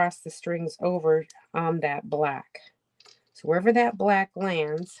want to cross the strings over on that black. So wherever that black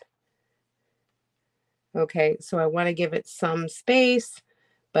lands, okay, so I want to give it some space,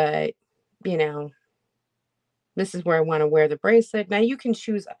 but, you know, this is where I want to wear the bracelet. Now you can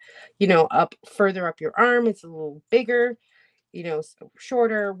choose, you know, up further up your arm. It's a little bigger, you know,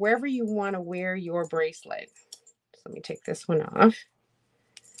 shorter, wherever you want to wear your bracelet. So let me take this one off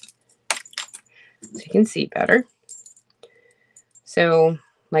so you can see better. So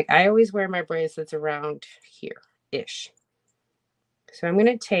like I always wear my bracelets around here-ish. So I'm going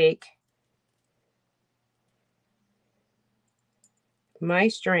to take my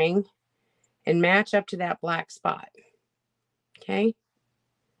string and match up to that black spot. Okay.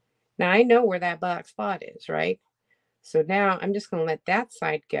 Now I know where that black spot is, right? So now I'm just going to let that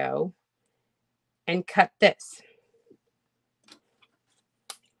side go and cut this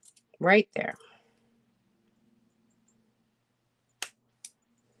right there.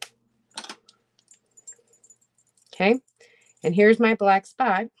 Okay. And here's my black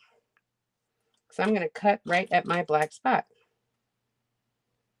spot. So I'm going to cut right at my black spot.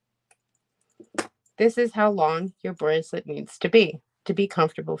 This is how long your bracelet needs to be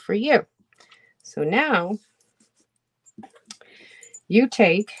comfortable for you. So now you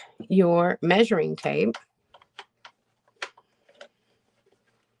take your measuring tape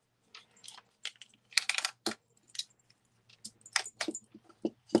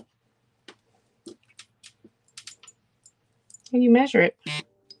and you measure it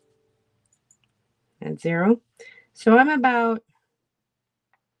at 0. So I'm about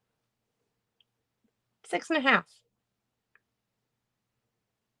 6.5.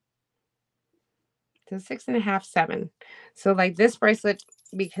 So 6.5, 7. So like this bracelet,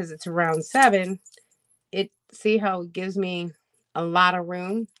 because it's around 7, it, see how it gives me a lot of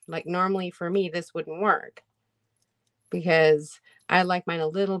room? Like normally for me, this wouldn't work because I like mine a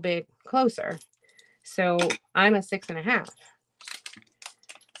little bit closer. So I'm a 6.5.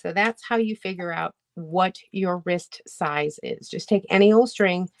 So that's how you figure out what your wrist size is. Just take any old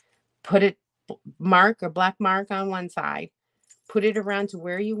string, put it mark or black mark on one side, put it around to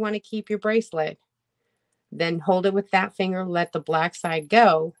where you want to keep your bracelet, then hold it with that finger, let the black side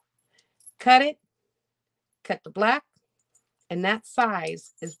go, cut it, cut the black, and that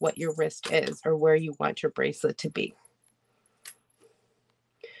size is what your wrist is or where you want your bracelet to be.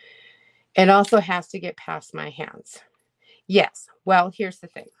 It also has to get past my hands. Yes, well, here's the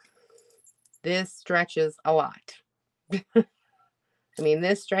thing. This stretches a lot. I mean,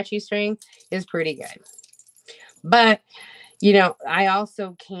 this stretchy string is pretty good. But, you know, I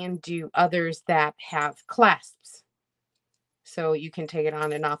also can do others that have clasps. So you can take it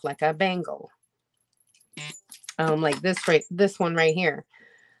on and off like a bangle. Like this one right here.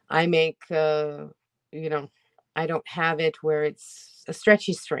 I make, you know, I don't have it where it's a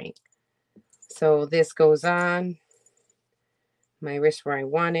stretchy string. So this goes on my wrist where I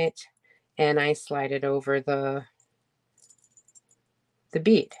want it, and I slide it over the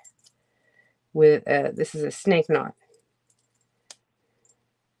bead with, this is a snake knot.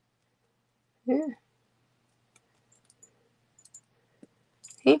 Yeah.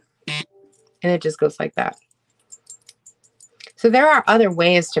 Okay. And it just goes like that. So there are other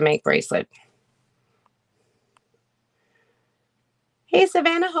ways to make bracelet. Hey,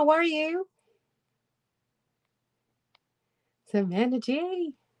 Savannah, how are you? Savannah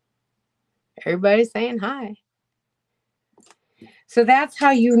J. Everybody's saying hi. So that's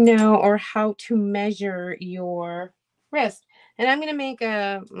how you know, or how to measure your wrist. And I'm going to make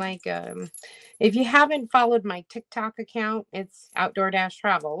a, like, if you haven't followed my TikTok account, it's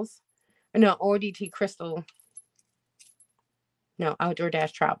OutdoorDashTravels. No, ODT Crystal. No,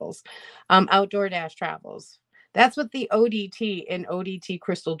 OutdoorDashTravels. OutdoorDashTravels. That's what the ODT in ODT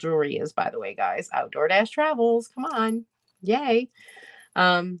Crystal Jewelry is, by the way, guys. OutdoorDashTravels. Come on. Yay.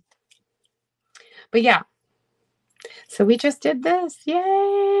 But yeah. So we just did this.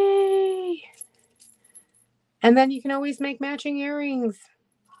 Yay. And then you can always make matching earrings,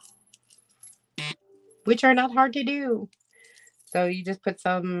 which are not hard to do. So you just put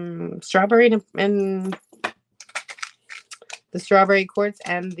some strawberry and the strawberry quartz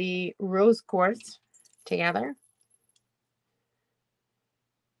and the rose quartz together.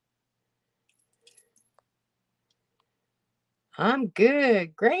 I'm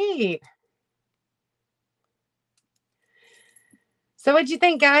good. Great. So what'd you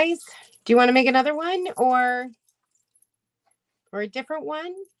think, guys? Do you want to make another one or a different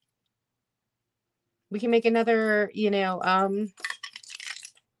one? We can make another, I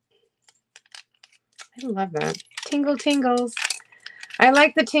love that. Tingle tingles. I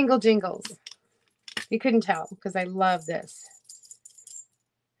like the tingle jingles. You couldn't tell because I love this.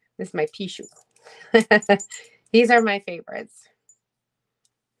 This is my Pichu. These are my favorites.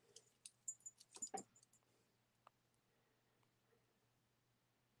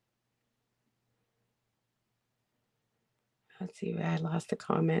 Let's see. I lost a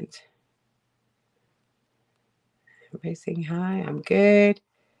comment. Everybody saying hi. I'm good.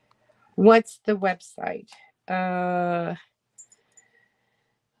 What's the website?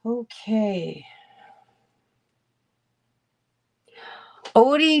 Okay.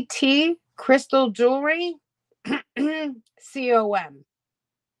 ODT Crystal Jewelry. COM.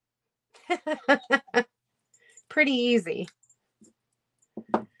 Pretty easy.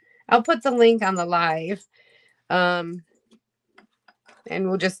 I'll put the link on the live. And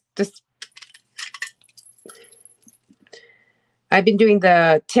we'll just I've been doing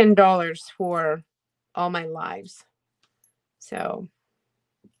the $10 for all my lives. So,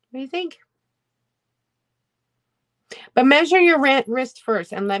 what do you think? But measure your wrist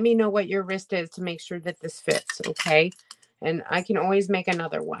first and let me know what your wrist is to make sure that this fits, okay? And I can always make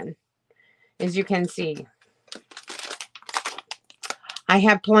another one. As you can see, I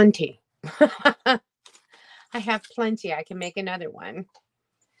have plenty. I have plenty. I can make another one.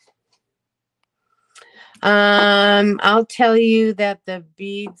 I'll tell you that the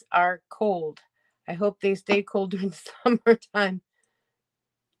beads are cold. I hope they stay cold during the summertime.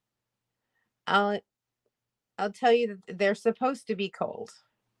 I'll tell you that they're supposed to be cold.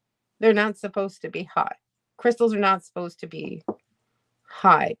 They're not supposed to be hot. Crystals are not supposed to be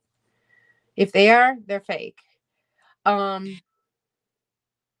hot. If they are, they're fake. During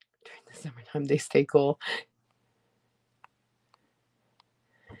the summertime, they stay cool.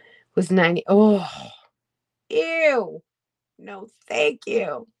 It was 90. Oh, ew. No, thank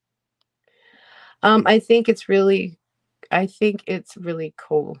you. I think it's really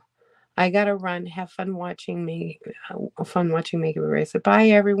cool. I gotta run. Have fun watching me. Fun watching Make a Bracelet. Bye,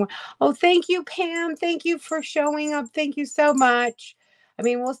 everyone. Oh, thank you, Pam. Thank you for showing up. Thank you so much. I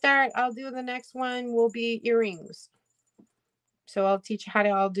mean, we'll start. I'll do the next one. Will be earrings. So I'll teach you how to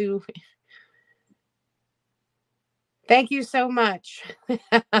all do. Thank you so much.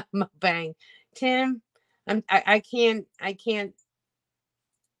 Bang, Tim. I can't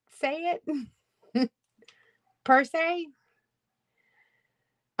say it per se.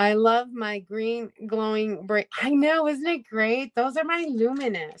 I love my green glowing braid. I know, isn't it great? Those are my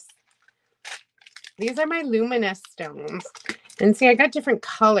luminous. These are my luminous stones. And see, I got different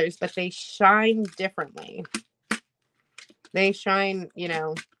colors, but they shine differently. They shine,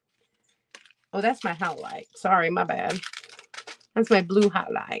 Oh, that's my highlight. Sorry, my bad. That's my blue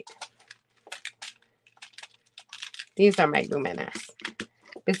highlight. These are my luminous.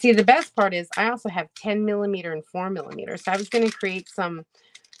 But see, the best part is I also have 10 millimeter and 4 millimeters. So I was going to create some,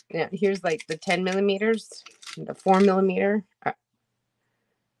 here's like the 10 millimeters, the 4 millimeter.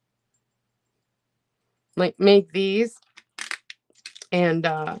 Like make these. And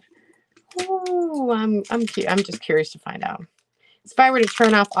I'm just curious to find out. If I were to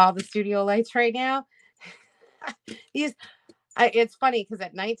turn off all the studio lights right now, it's funny because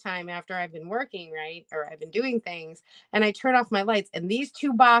at nighttime after I've been working, right, or I've been doing things, and I turn off my lights, and these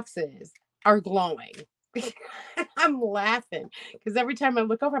two boxes are glowing. I'm laughing because every time I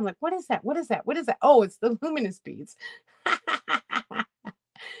look over, I'm like, what is that? What is that? What is that? Oh, it's the luminous beads.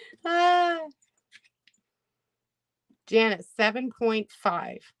 Janet,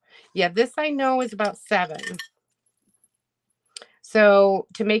 7.5. Yeah, this I know is about 7. So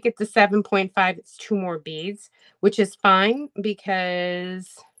to make it the 7.5, it's 2 more beads, which is fine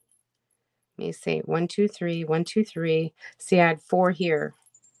because, let me see, 1, 2, 3, 1, 2, 3. See, I had 4 here.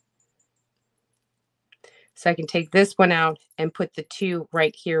 So I can take this one out and put the 2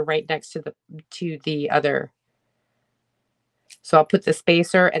 right here, right next to the other. So I'll put the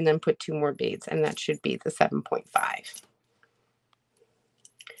spacer and then put 2 more beads, and that should be the 7.5.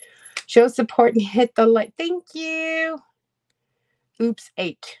 Show support and hit the like. Thank you. Oops,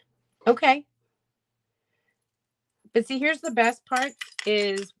 8. Okay. But see, here's the best part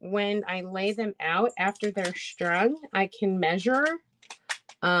is when I lay them out after they're strung, I can measure.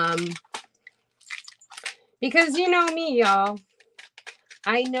 Because you know me, y'all.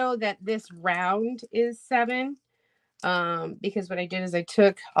 I know that this round is 7. because what I did is I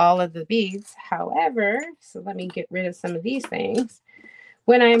took all of the beads. However, so let me get rid of some of these things.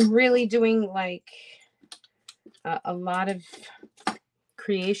 When I'm really doing like a lot of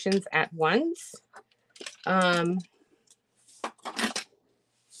creations at once,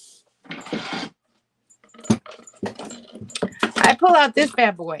 I pull out this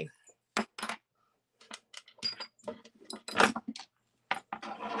bad boy.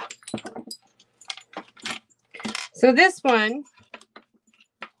 So this one,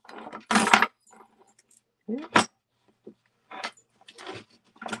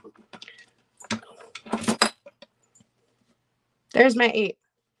 there's my 8.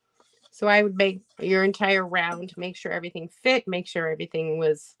 So I would make your entire round, make sure everything fit, make sure everything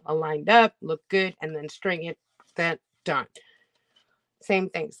was aligned up, look good, and then string it. That done. Same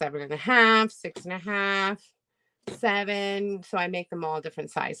thing, 7.5, 6.5, 7. So I make them all different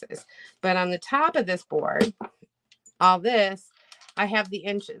sizes. But on the top of this board, all this, I have the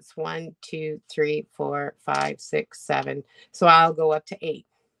inches. 1, 2, 3, 4, 5, 6, 7. So I'll go up to 8.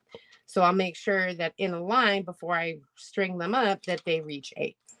 So I'll make sure that in a line before I string them up that they reach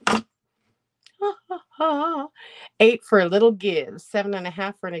 8. 8 for a little give,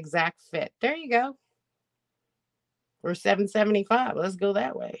 7.5 for an exact fit. There you go. Or 7.75. Let's go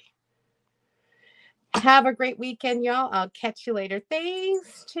that way. Have a great weekend, y'all. I'll catch you later.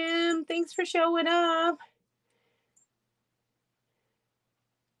 Thanks, Tim. Thanks for showing up.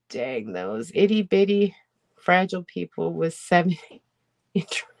 Dang, those itty bitty fragile people with 7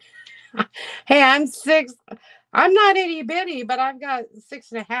 inch. Hey, I'm 6. I'm not itty bitty, but I've got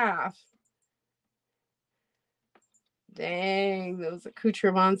 6.5. Dang, those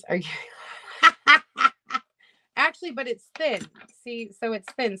accoutrements are. Actually, but it's thin. See, so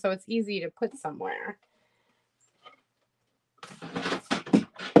it's thin, so it's easy to put somewhere.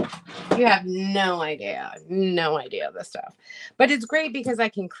 You have no idea of this stuff. But it's great because I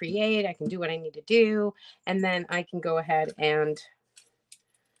can create, I can do what I need to do, and then I can go ahead and,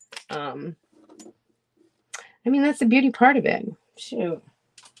 I mean, that's the beauty part of it. Shoot.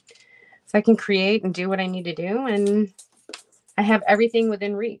 So I can create and do what I need to do, and I have everything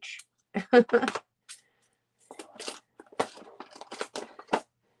within reach.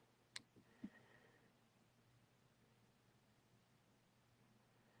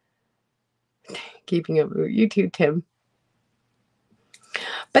 Keeping up with you too, Tim.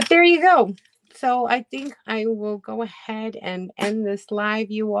 But there you go. So I think I will go ahead and end this live,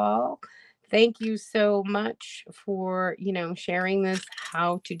 you all. Thank you so much for, sharing this,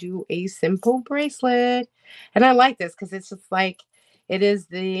 how to do a simple bracelet. And I like this because it's just like, it is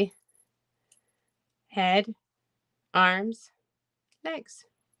the head, arms, legs.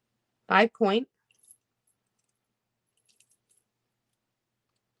 5-point.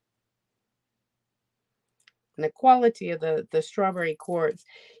 And the quality of the strawberry quartz,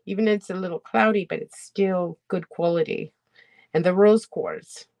 even it's a little cloudy, but it's still good quality. And the rose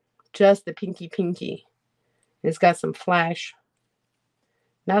quartz, just the pinky. It's got some flash.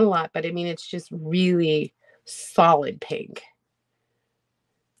 Not a lot, but I mean, it's just really solid pink.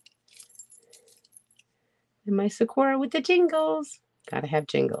 And my Sakura with the jingles. Gotta have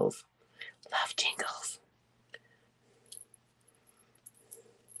jingles. Love jingles.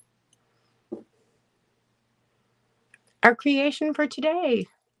 Our creation for today.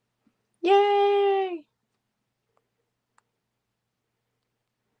 Yay!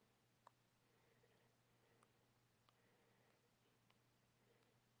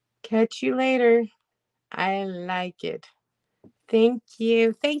 Catch you later. I like it. Thank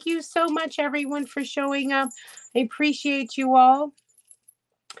you. Thank you so much, everyone, for showing up. I appreciate you all.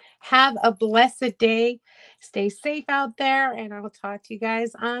 Have a blessed day. Stay safe out there, and I will talk to you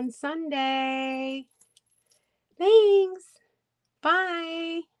guys on Sunday. Thanks.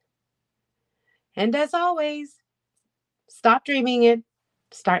 Bye. And as always, stop dreaming it,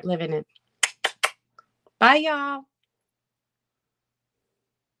 start living it. Bye, y'all.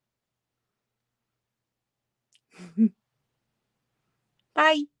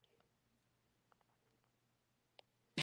 Bye.